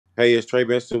Hey, it's Trey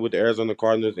Benson with the Arizona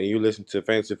Cardinals, and you listen to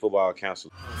Fantasy Football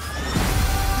Council.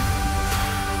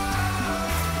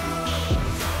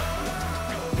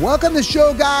 Welcome to the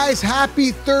show, guys.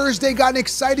 Happy Thursday. Got an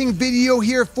exciting video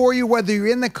here for you, whether you're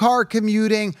in the car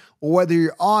commuting or whether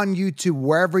you're on YouTube,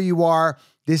 wherever you are.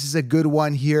 This is a good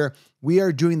one here. We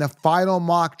are doing the final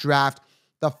mock draft,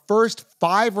 the first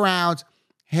 5 rounds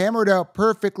hammered out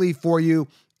perfectly for you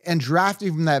and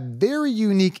drafting from that very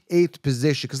unique 8th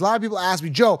position. Because a lot of people ask me,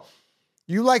 Joe,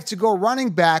 you like to go running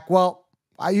back. Well,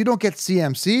 you don't get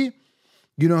CMC.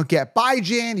 You don't get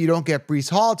Bijan. You don't get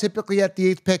Breece Hall typically at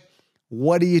the 8th pick.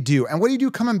 What do you do? And what do you do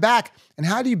coming back? And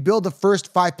how do you build the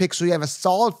first 5 picks so you have a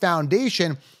solid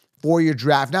foundation for your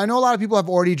draft? Now, I know a lot of people have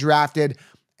already drafted,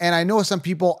 and I know some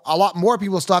people, a lot more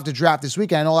people still have to draft this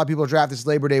weekend. I know a lot of people draft this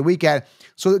Labor Day weekend.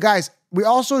 So guys, we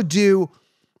also do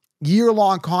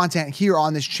year-long content here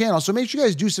on this channel. So make sure you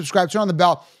guys do subscribe, turn on the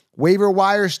bell. Waiver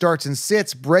wire starts and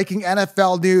sits, breaking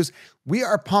NFL news. We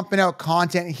are pumping out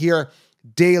content here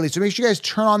daily. So make sure you guys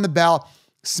turn on the bell,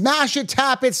 smash it,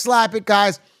 tap it, slap it,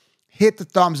 guys. Hit the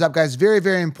thumbs up, guys. Very,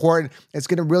 very important. It's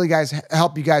going to really, guys,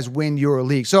 help you guys win your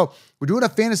league. So we're doing a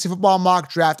fantasy football mock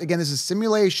draft. Again, this is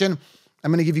simulation.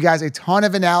 I'm going to give you guys a ton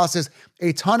of analysis,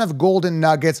 a ton of golden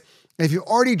nuggets. And if you've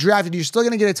already drafted, you're still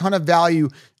going to get a ton of value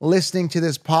listening to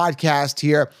this podcast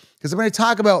here, because I'm going to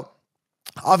talk about,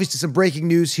 obviously, some breaking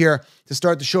news here to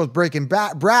start the show with Breaking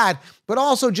Brad, but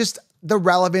also just the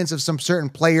relevance of some certain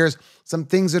players, some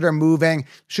things that are moving.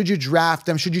 Should you draft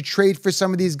them? Should you trade for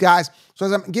some of these guys? So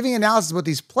as I'm giving analysis about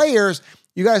these players,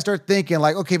 you got to start thinking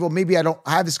like, okay, well, maybe I don't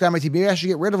have this guy on my team. Maybe I should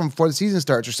get rid of him before the season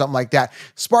starts or something like that.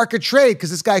 Spark a trade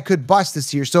because this guy could bust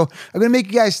this year. So I'm going to make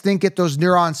you guys think, get those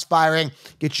neurons firing,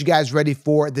 get you guys ready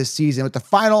for this season with the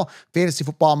final fantasy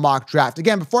football mock draft.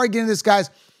 Again, before I get into this, guys,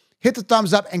 hit the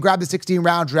thumbs up and grab the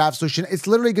 16-round draft solution. It's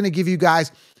literally going to give you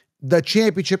guys the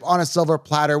championship on a silver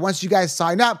platter. Once you guys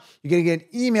sign up, you're going to get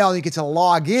an email and you get to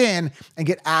log in and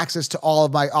get access to all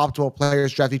of my optimal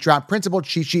players draft. You draft principal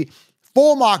cheat sheet,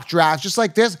 full mock drafts, just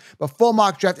like this, but full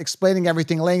mock draft explaining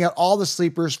everything, laying out all the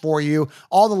sleepers for you,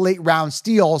 all the late round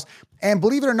steals. And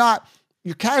believe it or not,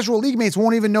 your casual league mates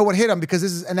won't even know what hit them because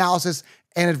this is analysis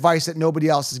and advice that nobody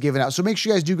else is giving out. So make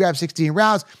sure you guys do grab 16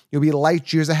 rounds. You'll be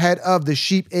light years ahead of the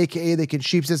sheep, aka they can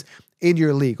sheeps this in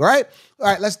your league. All right. All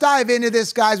right. Let's dive into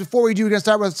this, guys. Before we do, we're going to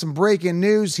start with some breaking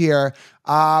news here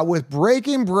with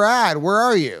Breaking Brad. Where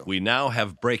are you? We now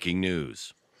have breaking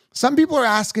news. Some people are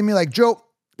asking me like, Joe,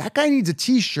 that guy needs a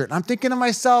t-shirt. And I'm thinking to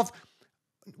myself,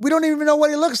 we don't even know what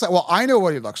he looks like. Well, I know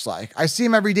what he looks like. I see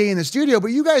him every day in the studio,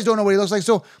 but you guys don't know what he looks like.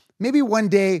 So maybe one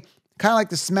day, kind of like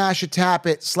the smash it, tap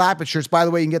it, slap it shirts. By the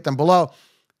way, you can get them below.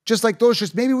 Just like those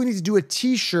shirts, maybe we need to do a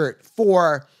t-shirt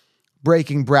for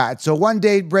Breaking Brad. So one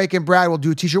day, Breaking Brad will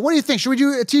do a t-shirt. What do you think? Should we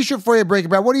do a t-shirt for you, Breaking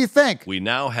Brad? What do you think? We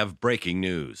now have breaking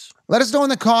news. Let us know in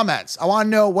the comments. I want to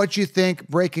know what you think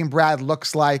Breaking Brad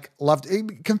looks like.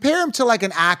 Compare him to like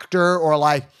an actor or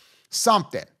like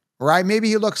something, right? Maybe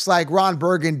he looks like Ron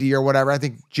Burgundy or whatever. I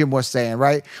think Jim was saying,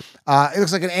 right? It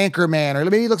looks like an anchor man, or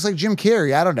maybe he looks like Jim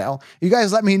Carrey. I don't know. You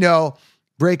guys let me know,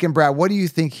 Breaking Brad, what do you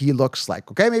think he looks like?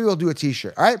 Okay, maybe we'll do a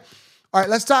t-shirt. All right. All right,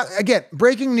 let's talk, again,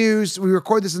 breaking news. We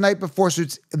record this the night before, so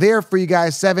it's there for you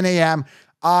guys, 7 a.m.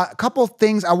 A couple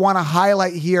things I want to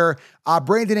highlight here.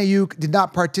 Brandon Ayuk did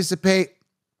not participate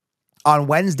on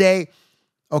Wednesday,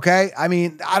 okay? I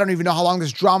mean, I don't even know how long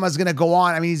this drama is going to go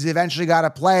on. I mean, he's eventually got to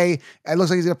play. It looks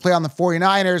like he's going to play on the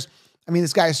 49ers. I mean,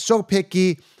 this guy is so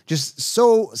picky, just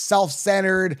so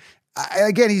self-centered.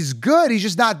 Again, he's good. He's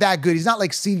just not that good. He's not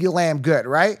like CeeDee Lamb good,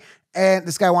 right? And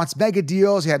this guy wants mega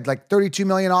deals. He had like $32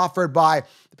 million offered by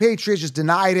the Patriots, just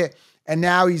denied it. And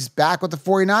now he's back with the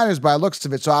 49ers by the looks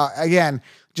of it. So again,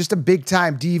 just a big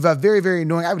time diva, very, very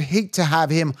annoying. I would hate to have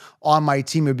him on my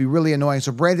team. It would be really annoying.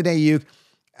 So Brandon Ayuk,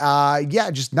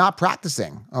 just not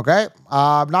practicing, okay?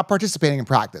 Not participating in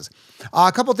practice. A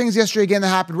couple things yesterday again that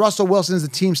happened. Russell Wilson is the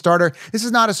team starter. This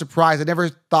is not a surprise. I never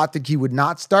thought that he would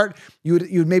not start. You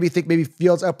would maybe think maybe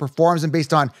Fields outperforms him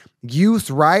based on youth,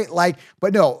 right?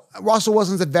 But no, Russell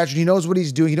Wilson's a veteran. He knows what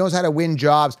he's doing. He knows how to win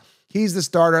jobs. He's the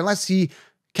starter. Unless he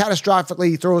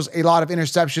catastrophically throws a lot of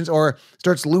interceptions or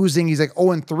starts losing, he's like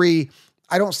 0-3.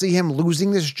 I don't see him losing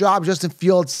this job. Justin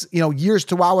Fields, years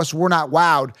to wow us, we're not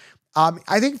wowed.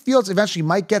 I think Fields eventually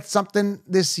might get something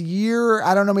this year.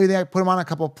 I don't know. Maybe they might put him on a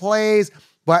couple of plays,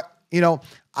 but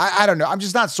I don't know. I'm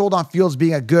just not sold on Fields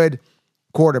being a good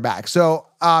quarterback. So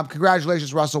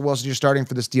congratulations, Russell Wilson. You're starting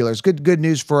for the Steelers. Good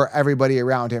news for everybody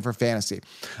around him for fantasy.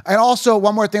 And also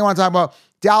one more thing I want to talk about.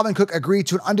 Dalvin Cook agreed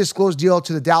to an undisclosed deal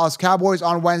to the Dallas Cowboys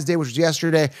on Wednesday, which was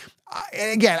yesterday.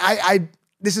 And again, I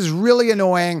this is really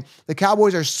annoying. The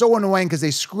Cowboys are so annoying because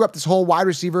they screw up this whole wide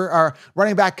receiver or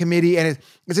running back committee, and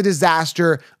it's a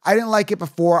disaster. I didn't like it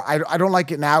before. I don't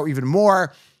like it now even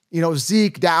more.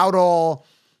 Zeke, Dowdle,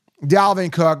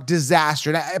 Dalvin Cook,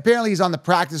 disaster. Now, apparently he's on the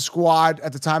practice squad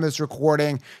at the time of this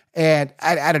recording. And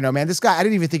I don't know, man. This guy, I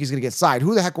didn't even think he's going to get signed.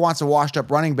 Who the heck wants a washed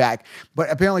up running back? But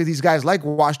apparently these guys like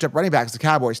washed up running backs, the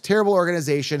Cowboys. Terrible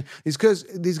organization. These guys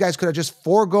could have just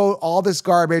forego all this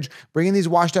garbage, bring in these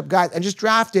washed up guys, and just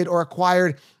drafted or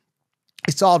acquired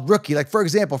a solid rookie. Like, for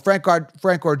example, Frank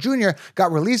Gore Jr.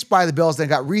 got released by the Bills, then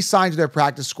got re-signed to their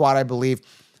practice squad, I believe.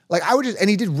 Like, and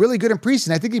he did really good in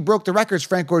preseason. I think he broke the records,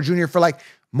 Frank Gore Jr., for like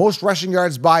most rushing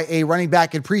yards by a running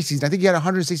back in preseason. I think he had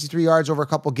 163 yards over a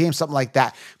couple games, something like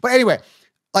that. But anyway,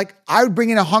 like, I would bring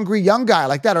in a hungry young guy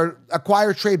like that, or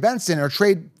acquire Trey Benson, or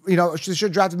should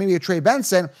have drafted maybe a Trey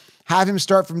Benson, have him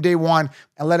start from day one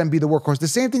and let him be the workhorse. The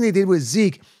same thing they did with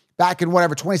Zeke back in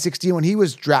 2016 when he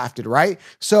was drafted, right?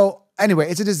 So anyway,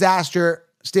 it's a disaster.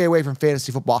 Stay away from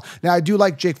fantasy football. Now, I do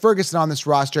like Jake Ferguson on this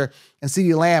roster and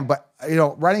CeeDee Lamb, but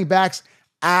running backs,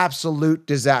 absolute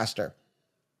disaster.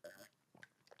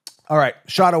 All right,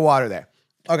 shot of water there.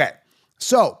 Okay,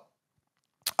 so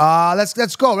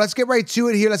let's go. Let's get right to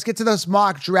it here. Let's get to this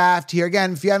mock draft here.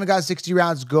 Again, if you haven't got 60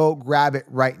 rounds, go grab it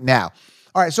right now.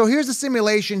 All right, so here's the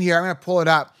simulation here. I'm going to pull it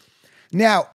up.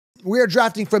 Now, we are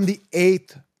drafting from the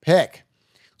 8th pick.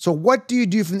 So what do you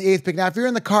do from the 8th pick? Now, if you're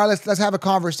in the car, let's have a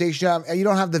conversation. You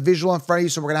don't have the visual in front of you,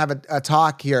 so we're going to have a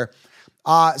talk here.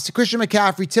 So Christian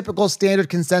McCaffrey, typical standard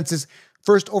consensus,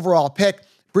 first overall pick.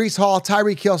 Breece Hall,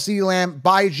 Tyreek Hill, CeeDee Lamb,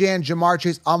 Byjan, Jamar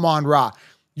Chase, Amon-Ra.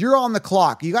 You're on the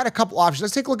clock. You got a couple options.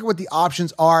 Let's take a look at what the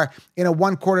options are in a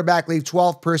one quarterback league,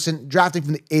 12-person drafting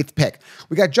from the 8th pick.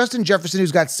 We got Justin Jefferson,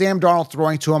 who's got Sam Darnold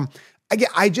throwing to him. Again,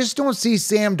 I just don't see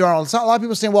Sam Darnold. It's not a lot of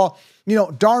people saying, well,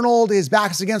 Darnold, his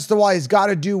back's against the wall. He's got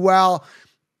to do well.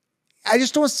 I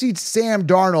just don't see Sam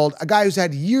Darnold, a guy who's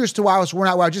had years to wow, sworn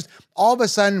out wow, just all of a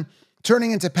sudden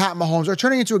turning into Pat Mahomes or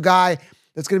turning into a guy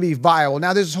that's going to be viable.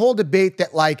 Now, there's this whole debate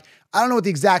that, like, I don't know what the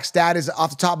exact stat is off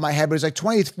the top of my head, but it's like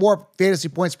 24 fantasy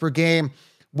points per game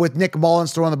with Nick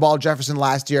Mullins throwing the ball to Jefferson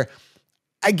last year.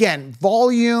 Again,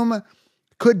 volume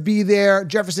could be there.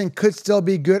 Jefferson could still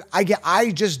be good.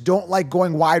 I just don't like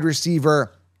going wide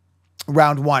receiver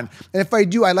round one. And if I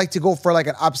do, I like to go for like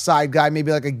an upside guy,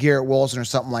 maybe like a Garrett Wilson or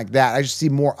something like that. I just see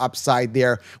more upside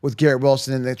there with Garrett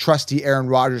Wilson and the trusty Aaron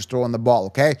Rodgers throwing the ball,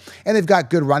 okay? And they've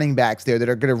got good running backs there that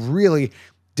are going to really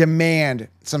demand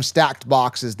some stacked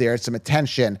boxes there, some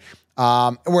attention.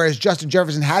 Whereas Justin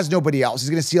Jefferson has nobody else. He's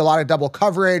going to see a lot of double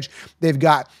coverage. They've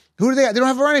got, who do they got? They don't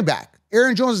have a running back.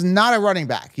 Aaron Jones is not a running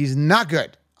back. He's not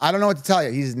good. I don't know what to tell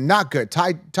you. He's not good.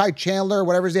 Ty Chandler,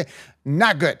 whatever his name,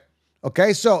 not good.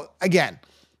 Okay, so again,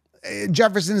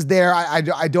 Jefferson's there. I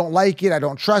don't like it. I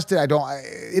don't trust it.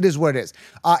 It is what it is.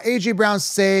 A.J. Brown's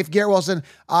safe. Garrett Wilson.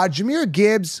 Jahmyr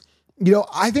Gibbs,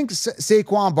 I think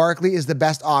Saquon Barkley is the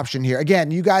best option here. Again,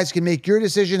 you guys can make your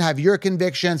decision, have your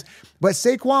convictions, but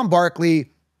Saquon Barkley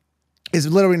is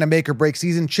literally in a make or break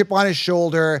season. Chip on his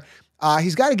shoulder.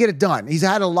 He's got to get it done. He's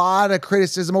had a lot of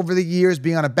criticism over the years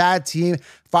being on a bad team.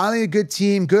 Finally, a good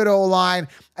team, good O-line.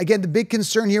 Again, the big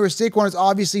concern here with Saquon is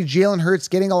obviously Jalen Hurts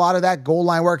getting a lot of that goal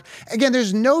line work. Again,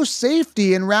 there's no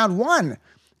safety in round one.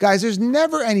 Guys, there's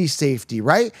never any safety,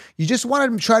 right? You just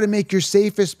want to try to make your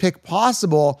safest pick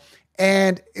possible.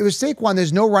 And it was Saquon.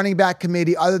 There's no running back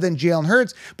committee other than Jalen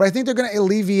Hurts, but I think they're going to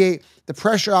alleviate the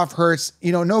pressure off Hurts.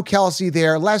 No Kelsey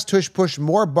there, less tush push,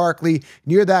 more Barkley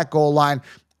near that goal line.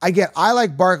 Again, I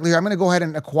like Barkley here. I'm going to go ahead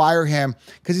and acquire him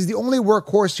because he's the only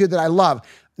workhorse here that I love.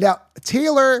 Now,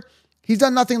 Taylor, he's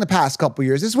done nothing the past couple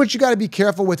years. This is what you got to be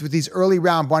careful with these early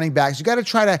round running backs. You got to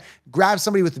try to grab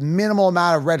somebody with minimal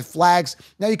amount of red flags.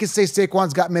 Now, you can say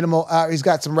Saquon's got he's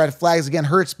got some red flags. Again,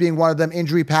 Hurts being one of them,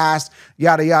 injury past,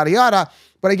 yada, yada, yada.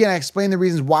 But again, I explained the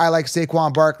reasons why I like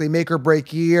Saquon Barkley, make or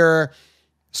break year.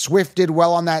 Swift did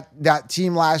well on that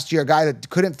team last year, a guy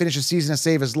that couldn't finish a season to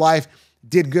save his life.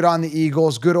 Did good on the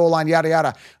Eagles, good O-line, yada,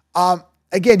 yada.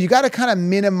 Again, you got to kind of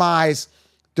minimize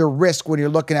the risk when you're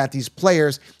looking at these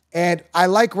players. And I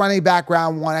like running back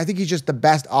round one. I think he's just the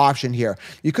best option here.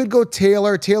 You could go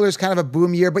Taylor. Taylor's kind of a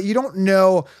boom year, but you don't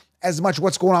know as much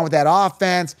what's going on with that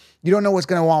offense. You don't know what's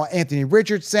going on with Anthony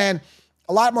Richardson.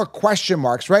 A lot more question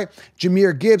marks, right?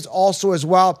 Jahmyr Gibbs also as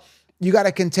well. You got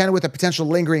to contend with a potential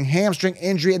lingering hamstring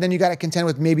injury, and then you got to contend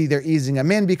with maybe they're easing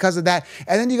him in because of that.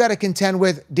 And then you got to contend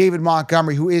with David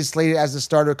Montgomery, who is slated as the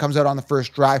starter, comes out on the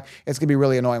first drive. It's going to be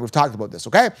really annoying. We've talked about this,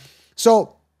 okay?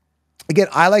 So, again,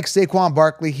 I like Saquon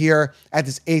Barkley here at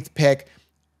this 8th pick.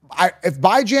 If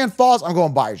Byjan falls, I'm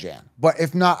going Byjan. But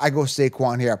if not, I go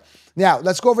Saquon here. Now,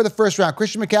 let's go over the first round.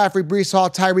 Christian McCaffrey, Breece Hall,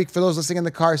 Tyreek, for those listening in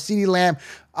the car, CeeDee Lamb,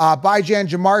 Byjan,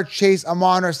 Jamar Chase,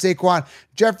 Amon or Saquon,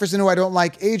 Jefferson, who I don't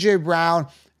like, AJ Brown,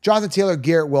 Jonathan Taylor,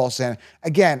 Garrett Wilson.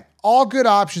 Again, all good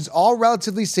options, all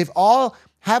relatively safe, all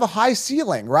have a high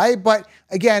ceiling, right? But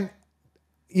again,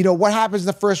 what happens in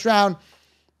the first round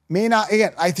may not,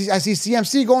 again, I see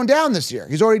CMC going down this year.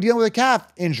 He's already dealing with a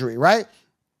calf injury, right?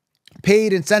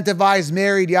 Paid, incentivized,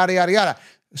 married, yada, yada, yada.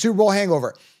 Super Bowl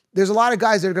hangover. There's a lot of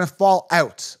guys that are going to fall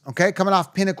out, okay? Coming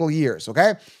off pinnacle years,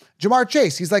 okay? Jamar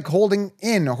Chase, he's like holding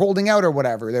in or holding out or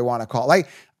whatever they want to call it. Like,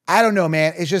 I don't know,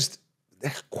 man. It's just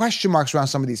question marks around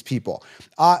some of these people.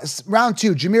 Round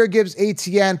 2, Jahmyr Gibbs,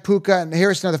 ATN, Puka, and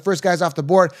Harrison are the first guys off the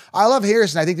board. I love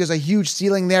Harrison. I think there's a huge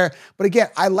ceiling there. But again,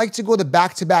 I like to go the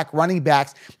back-to-back running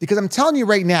backs because I'm telling you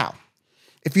right now,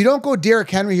 if you don't go Derrick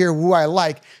Henry here, who I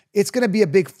like, it's going to be a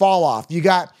big fall off. You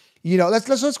got,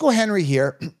 let's go Henry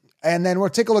here, and then we'll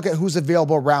take a look at who's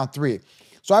available round 3.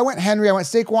 So I went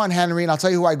Saquon Henry, and I'll tell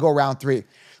you who I go round 3.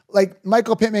 Like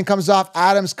Michael Pittman comes off,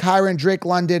 Adams, Kyron, Drake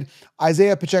London,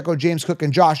 Isaiah Pacheco, James Cook,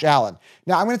 and Josh Allen.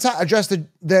 Now, I'm going to address the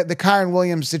Kyron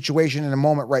Williams situation in a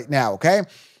moment right now, okay?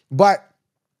 But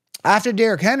after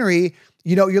Derrick Henry,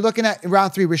 you're looking at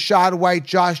round 3, Rachaad White,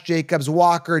 Josh Jacobs,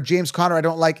 Walker, James Conner, I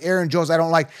don't like, Aaron Jones, I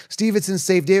don't like, Stevenson's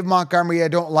safe, David Montgomery, I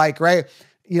don't like, right?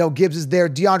 Gibbs is there,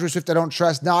 DeAndre Swift, I don't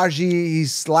trust, Najee,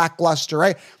 he's lackluster,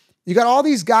 right? You got all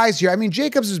these guys here. I mean,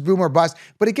 Jacobs is boom or bust,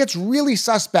 but it gets really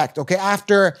suspect, okay?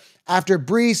 After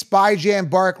Breece, Byjan,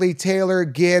 Barkley, Taylor,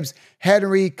 Gibbs,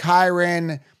 Henry,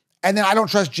 Kyron, and then I don't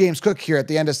trust James Cook here at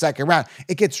the end of second round.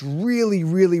 It gets really,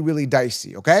 really, really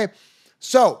dicey, okay?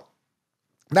 So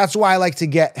that's why I like to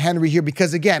get Henry here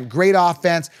because, again, great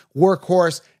offense,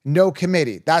 workhorse, no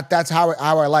committee. That's how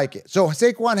I like it. So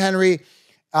Saquon Henry,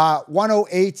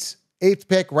 108, 8th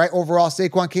pick, right? Overall,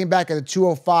 Saquon came back at a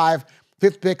 205.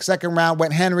 5th pick, second round,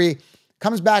 went Henry.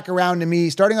 Comes back around to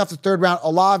me. Starting off the third round,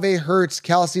 Olave, Hurts,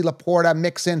 Kelsey, Laporta,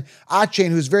 Mixon, Achane,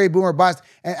 who's very boomer bust,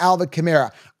 and Alvin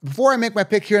Kamara. Before I make my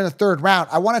pick here in the third round,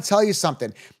 I want to tell you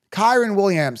something. Kyron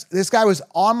Williams, this guy was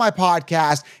on my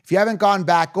podcast. If you haven't gone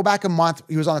back, go back a month.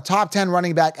 He was on the top 10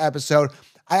 running back episode.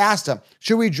 I asked him,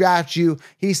 should we draft you?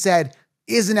 He said,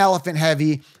 is an elephant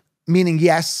heavy? Meaning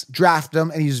yes, draft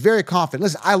him. And he was very confident.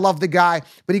 Listen, I love the guy,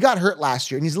 but he got hurt last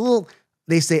year. And he's a little,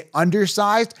 they say,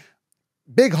 undersized.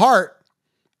 Big heart,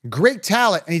 great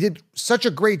talent, and he did such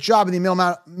a great job in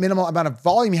the minimal amount of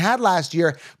volume he had last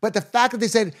year. But the fact that they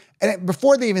said, and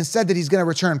before they even said that he's going to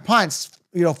return punts,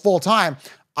 full time,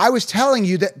 I was telling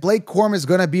you that Blake Corum is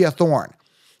going to be a thorn.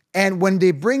 And when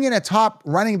they bring in a top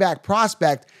running back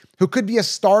prospect who could be a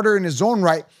starter in his own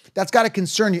right, that's got to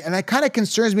concern you. And that kind of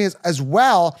concerns me as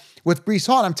well with Breece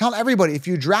Hall. And I'm telling everybody, if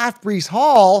you draft Breece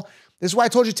Hall, this is why I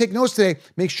told you to take notes today.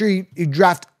 Make sure you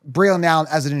draft Braylon Allen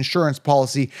as an insurance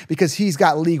policy because he's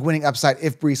got league-winning upside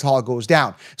if Breece Hall goes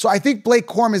down. So I think Blake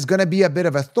Corum is going to be a bit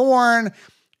of a thorn.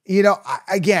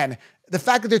 Again, the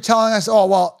fact that they're telling us,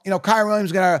 Kyron Williams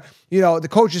is going to, the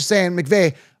coach is saying,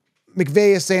 McVay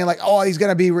is saying like, he's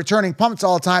going to be returning punts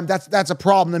all the time. That's a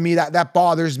problem to me. That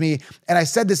bothers me. And I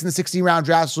said this in the 16-round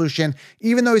draft solution.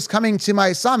 Even though he's coming to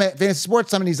my summit, Fantasy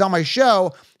Sports Summit, he's on my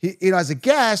show, as a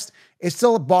guest, it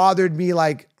still bothered me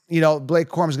like, Blake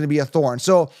Corum is going to be a thorn.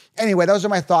 So anyway, those are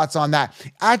my thoughts on that.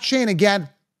 Achane, again,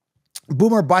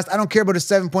 boomer bust. I don't care about his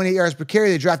 7.8 yards per carry.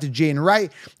 They drafted Jaden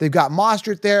Wright. They've got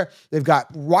Mostert there. They've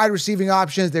got wide receiving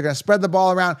options. They're going to spread the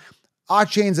ball around.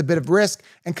 Achane's a bit of risk.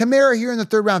 And Kamara here in the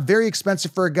third round, very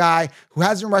expensive for a guy who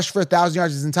hasn't rushed for 1,000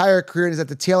 yards his entire career and is at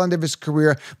the tail end of his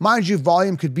career. Mind you,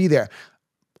 volume could be there.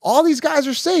 All these guys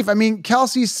are safe. I mean,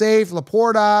 Kelsey's safe.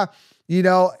 Laporta,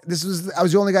 I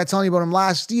was the only guy telling you about him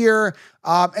last year.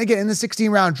 Again, in the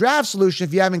 16-round draft solution,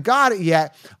 if you haven't got it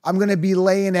yet, I'm going to be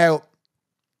laying out,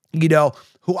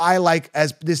 who I like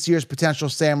as this year's potential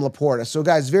Sam Laporta. So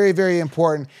guys, very, very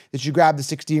important that you grab the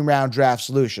 16-round draft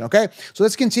solution, okay? So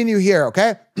let's continue here,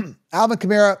 okay? Alvin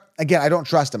Kamara, again, I don't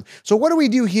trust him. So what do we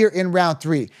do here in round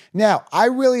 3? Now,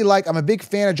 I'm a big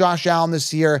fan of Josh Allen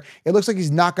this year. It looks like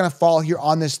he's not going to fall here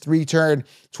on this 3-turn,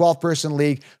 12-person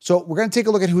league. So we're going to take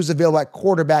a look at who's available at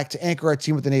quarterback to anchor our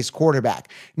team with an ace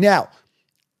quarterback. Now,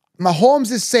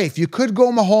 Mahomes is safe. You could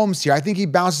go Mahomes here. I think he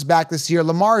bounces back this year.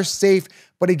 Lamar is safe,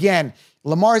 but again,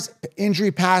 Lamar's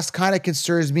injury past kind of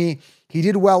concerns me. He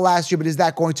did well last year, but is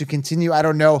that going to continue? I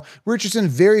don't know. Richardson,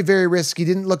 very, very risky.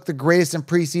 Didn't look the greatest in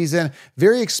preseason.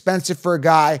 Very expensive for a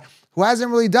guy who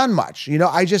hasn't really done much.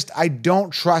 I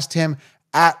don't trust him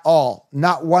at all.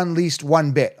 Not least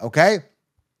one bit, okay?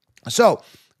 So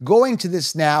going to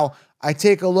this now, I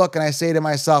take a look and I say to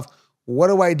myself, what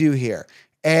do I do here?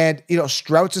 And,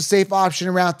 Stroud's a safe option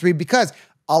in round 3 because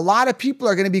A lot of people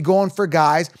are going to be going for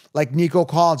guys like Nico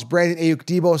Collins, Brandon Ayuk,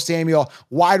 Deebo Samuel,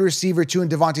 wide receiver 2 and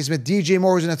Devontae Smith, DJ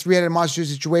Moore who's in a three-headed monster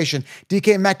situation,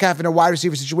 DK Metcalf in a wide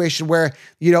receiver situation where,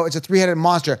 it's a three-headed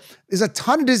monster. There's a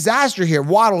ton of disaster here.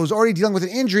 Waddle, who's already dealing with an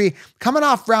injury, coming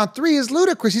off round 3 is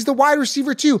ludicrous. He's the wide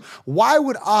receiver 2. Why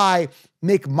would I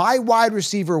make my wide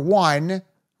receiver 1,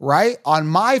 right, on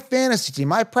my fantasy team,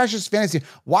 my precious fantasy team?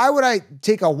 Why would I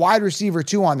take a wide receiver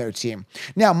 2 on their team?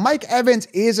 Now, Mike Evans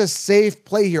is a safe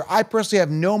play here. I personally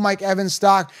have no Mike Evans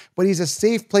stock, but he's a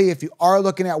safe play if you are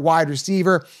looking at wide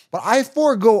receiver. But I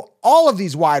forego all of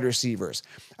these wide receivers.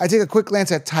 I take a quick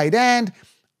glance at tight end.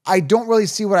 I don't really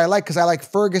see what I like because I like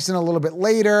Ferguson a little bit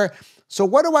later. So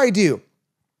what do?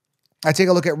 I take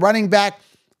a look at running back.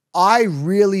 I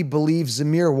really believe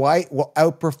Zamir White will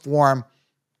outperform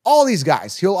all these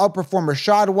guys. He'll outperform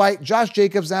Rachaad White, Josh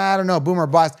Jacobs, I don't know, boomer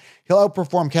bust. He'll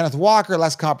outperform Kenneth Walker,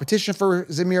 less competition for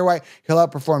Zamir White. He'll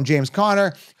outperform James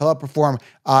Conner. He'll outperform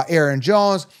Aaron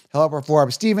Jones. He'll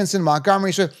outperform Stevenson,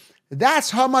 Montgomery. So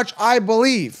that's how much I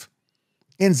believe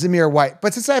in Zamir White.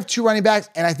 But since I have 2 running backs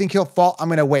and I think he'll fall, I'm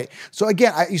going to wait. So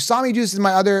again, you saw me do this in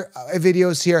my other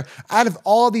videos here. Out of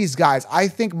all these guys, I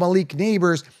think Malik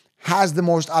Neighbors has the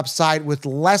most upside with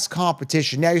less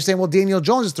competition. Now you're saying, well, Daniel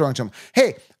Jones is throwing to him.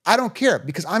 Hey, I don't care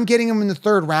because I'm getting him in the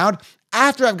 3rd round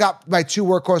after I've got my 2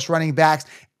 workhorse running backs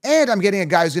and I'm getting a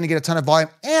guy who's going to get a ton of volume.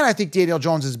 And I think Daniel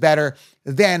Jones is better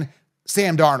than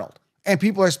Sam Darnold. And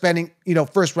people are spending,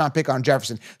 1st round pick on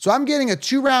Jefferson. So I'm getting a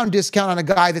 2-round discount on a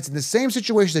guy that's in the same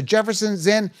situation that Jefferson's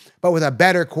in, but with a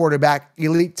better quarterback,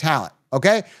 elite talent.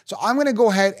 Okay. So I'm going to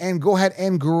go ahead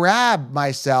and grab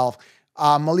myself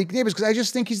Malik Neighbors because I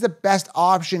just think he's the best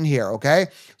option here. Okay.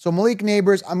 So Malik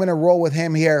Neighbors, I'm going to roll with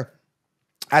him here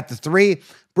at the 3.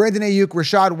 Brandon Ayuk,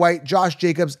 Rachaad White, Josh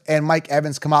Jacobs, and Mike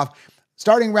Evans come off.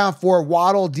 Starting round 4,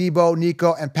 Waddle, Deebo,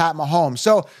 Nico, and Pat Mahomes.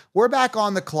 So we're back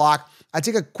on the clock. I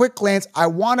take a quick glance. I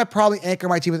want to probably anchor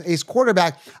my team with an ace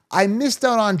quarterback. I missed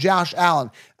out on Josh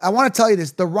Allen. I want to tell you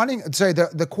this.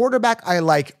 The quarterback I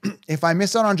like, if I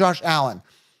miss out on Josh Allen,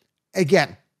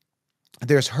 again,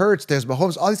 there's Hurts, there's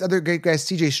Mahomes, all these other great guys,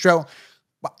 CJ Stroud,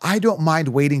 but I don't mind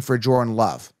waiting for Jordan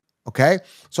Love. Okay,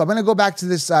 so I'm going to go back to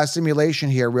this simulation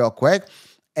here real quick,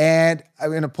 and I'm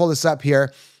going to pull this up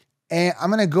here, and I'm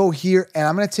going to go here, and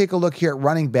I'm going to take a look here at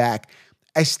running back.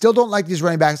 I still don't like these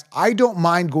running backs. I don't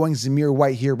mind going Zamir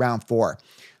White here round 4,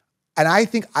 and I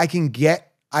think I can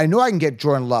know I can get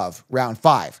Jordan Love round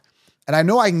 5, and I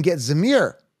know I can get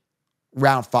Zamir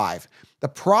round 5. The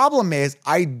problem is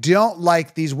I don't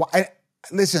like these.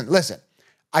 Listen.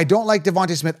 I don't like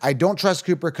Devontae Smith. I don't trust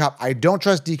Cooper Kupp. I don't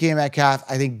trust DK Metcalf.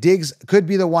 I think Diggs could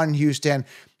be the one in Houston.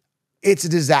 It's a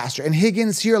disaster. And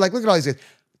Higgins here, look at all these guys.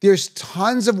 There's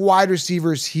tons of wide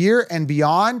receivers here and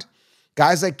beyond.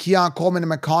 Guys like Keon Coleman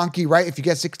and McConkey, right? If you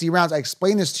get 60 rounds, I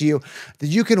explained this to you, that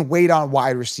you can wait on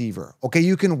wide receiver. Okay,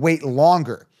 you can wait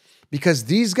longer because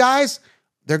these guys,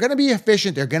 they're going to be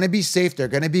efficient. They're going to be safe. They're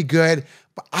going to be good.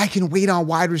 But I can wait on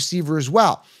wide receiver as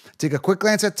well. Take a quick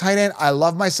glance at tight end. I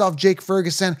love myself Jake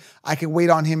Ferguson. I can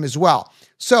wait on him as well.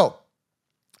 So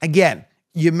again,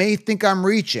 you may think I'm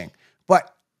reaching,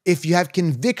 but if you have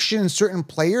conviction in certain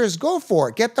players, go for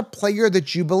it. Get the player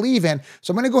that you believe in.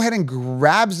 So I'm going to go ahead and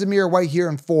grab Zamir White here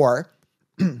in 4.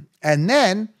 And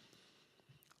then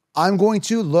I'm going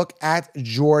to look at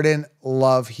Jordan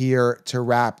Love here to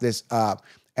wrap this up.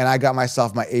 And I got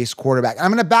myself my ace quarterback. I'm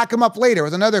going to back him up later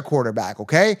with another quarterback,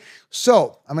 okay?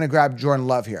 So I'm going to grab Jordan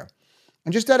Love here.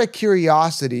 And just out of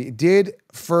curiosity, Jake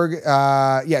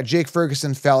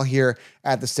Ferguson fell here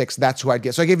at the 6th. That's who I'd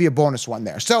get. So I give you a bonus one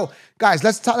there. So guys,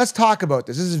 let's talk about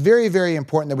this. This is very, very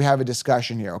important that we have a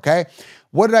discussion here, okay?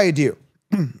 What did I do?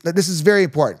 This is very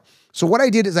important. So what I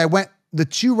did is I went the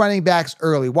 2 running backs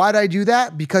early. Why did I do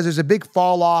that? Because there's a big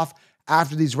fall off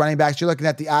after these running backs. You're looking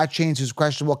at the Chains, who's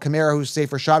questionable, Kamara, who's safe,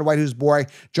 Rachaad White, who's boring,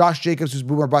 Josh Jacobs, who's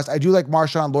boomer bust. I do like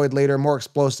Marshawn Lloyd later, more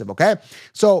explosive, okay?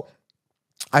 So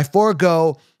I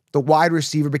forego the wide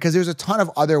receiver because there's a ton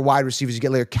of other wide receivers you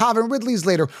get later. Calvin Ridley's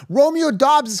later. Romeo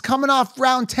Doubs is coming off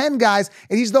round 10, guys,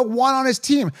 and he's the one on his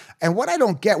team. And what I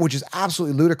don't get, which is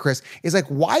absolutely ludicrous, is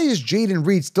why is Jaden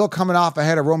Reed still coming off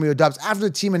ahead of Romeo Doubs after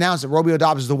the team announced that Romeo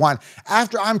Doubs is the one?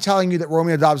 After I'm telling you that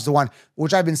Romeo Doubs is the one,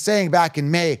 which I've been saying back in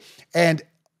May, and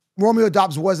Romeo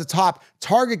Doubs was the top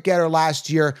target getter last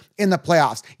year in the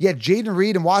playoffs. Yet Jaden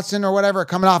Reed and Watson or whatever are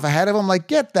coming off ahead of him.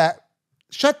 Get that.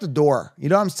 Shut the door. You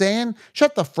know what I'm saying?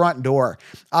 Shut the front door.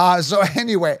 So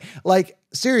anyway,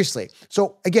 seriously.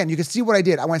 So again, you can see what I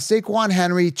did. I went Saquon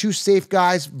Henry, 2 safe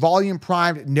guys, volume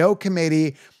primed, no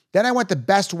committee. Then I went the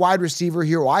best wide receiver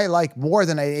here, who I like more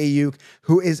than Ayuk,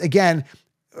 who is, again,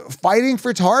 fighting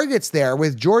for targets there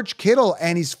with George Kittle,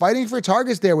 and he's fighting for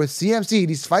targets there with CMC.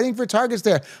 He's fighting for targets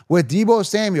there with Deebo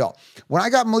Samuel. When I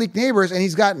got Malik Neighbors and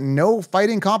he's got no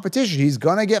fighting competition, he's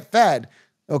going to get fed.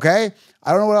 Okay?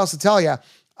 I don't know what else to tell you.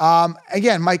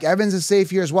 Again, Mike Evans is safe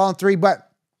here as well in 3,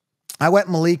 but I went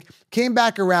Malik, came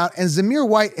back around, and Zamir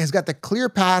White has got the clear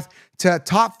path to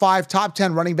top 5, top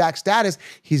 10 running back status.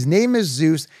 His name is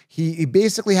Zeus. He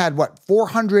basically had,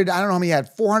 400, I don't know how many he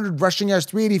had, 400 rushing yards,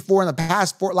 384 in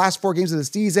the last 4 games of the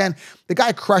season. The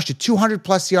guy crushed it,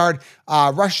 200-plus yard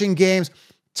rushing games.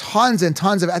 Tons and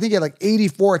tons of, I think he had like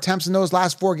 84 attempts in those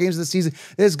last 4 games of the season.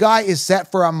 This guy is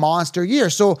set for a monster year.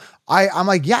 So I'm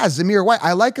like, yeah, Zamir White,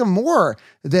 I like him more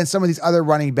than some of these other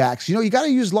running backs. You got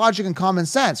to use logic and common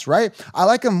sense, right? I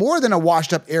like him more than a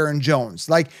washed up Aaron Jones.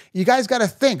 Like, you guys got to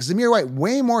think. Zamir White,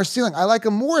 way more ceiling. I like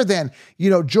him more than,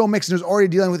 Joe Mixon, who's already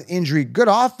dealing with injury. Good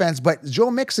offense, but Joe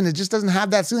Mixon, it just doesn't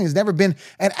have that ceiling. He's never been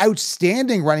an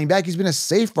outstanding running back. He's been a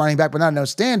safe running back, but not an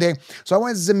outstanding. So I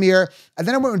went with Zamir, and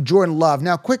then I went with Jordan Love.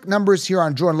 Now, quick numbers here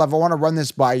on Jordan Love. I want to run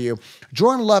this by you.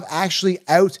 Jordan Love actually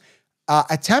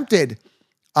attempted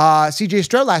CJ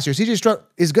Stroud last year. CJ Stroud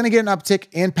is going to get an uptick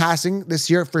in passing this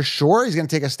year for sure. He's going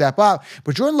to take a step up.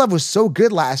 But Jordan Love was so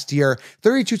good last year,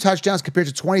 32 touchdowns compared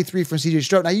to 23 from CJ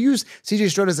Stroud. And I use CJ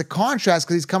Stroud as a contrast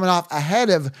because he's coming off ahead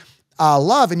of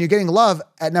Love, and you're getting Love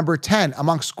at number 10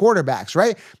 amongst quarterbacks,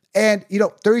 right? And,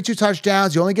 32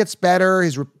 touchdowns. He only gets better.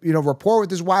 His, rapport with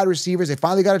his wide receivers. They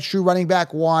finally got a true running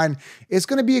back one. It's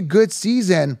going to be a good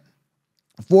season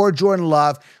for Jordan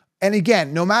Love. And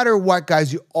again, no matter what,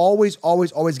 guys, you always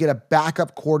get a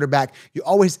backup quarterback. You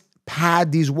always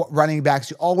pad these running backs.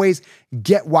 You always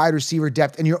get wide receiver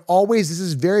depth. And this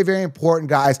is very, very important,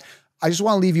 guys. I just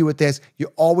want to leave you with this.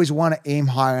 You always want to aim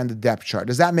high on the depth chart.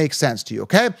 Does that make sense to you?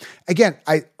 Okay. What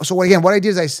I did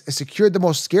is I secured the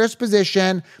most scarce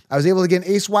position. I was able to get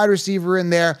an ace wide receiver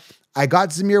in there. I got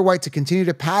Zamir White to continue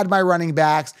to pad my running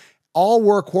backs. All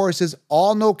workhorses,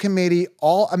 all no committee,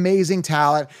 all amazing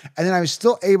talent. And then I was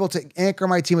still able to anchor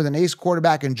my team with an ace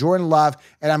quarterback in Jordan Love,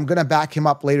 and I'm going to back him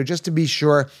up later just to be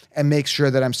sure and make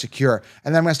sure that I'm secure.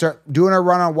 And then I'm going to start doing a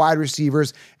run on wide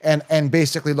receivers and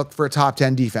basically look for a top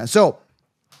 10 defense. So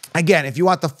again, if you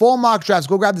want the full mock drafts,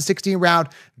 go grab the 16-round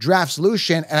draft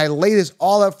solution, and I lay this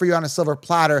all out for you on a silver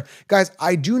platter. Guys,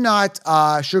 I do not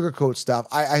sugarcoat stuff.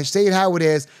 I say it how it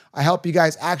is. I help you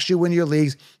guys actually win your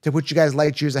leagues to put you guys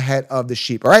light years ahead of the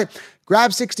sheep, all right?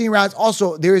 Grab 16 rounds.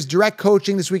 Also, there is direct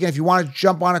coaching this weekend. If you want to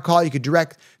jump on a call, you could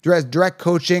direct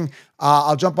coaching.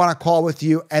 I'll jump on a call with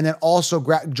you, and then also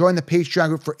join the Patreon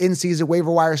group for in-season waiver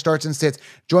wire starts and sits.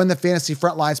 Join the Fantasy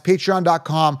Frontlines,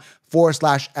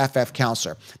 patreon.com/FF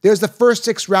Counselor. There's the first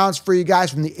 6 rounds for you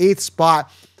guys from the 8th spot.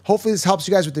 Hopefully this helps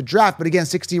you guys with the draft, but again,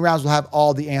 16 rounds will have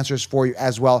all the answers for you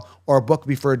as well, or book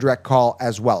me for a direct call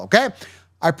as well, okay?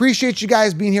 I appreciate you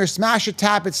guys being here. Smash it,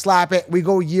 tap it, slap it. We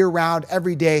go year round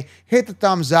every day. Hit the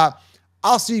thumbs up.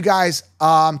 I'll see you guys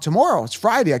tomorrow. It's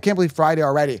Friday. I can't believe Friday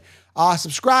already.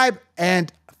 Subscribe,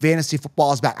 and fantasy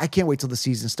football is back. I can't wait till the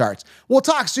season starts. We'll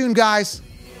talk soon, guys.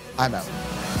 I'm out.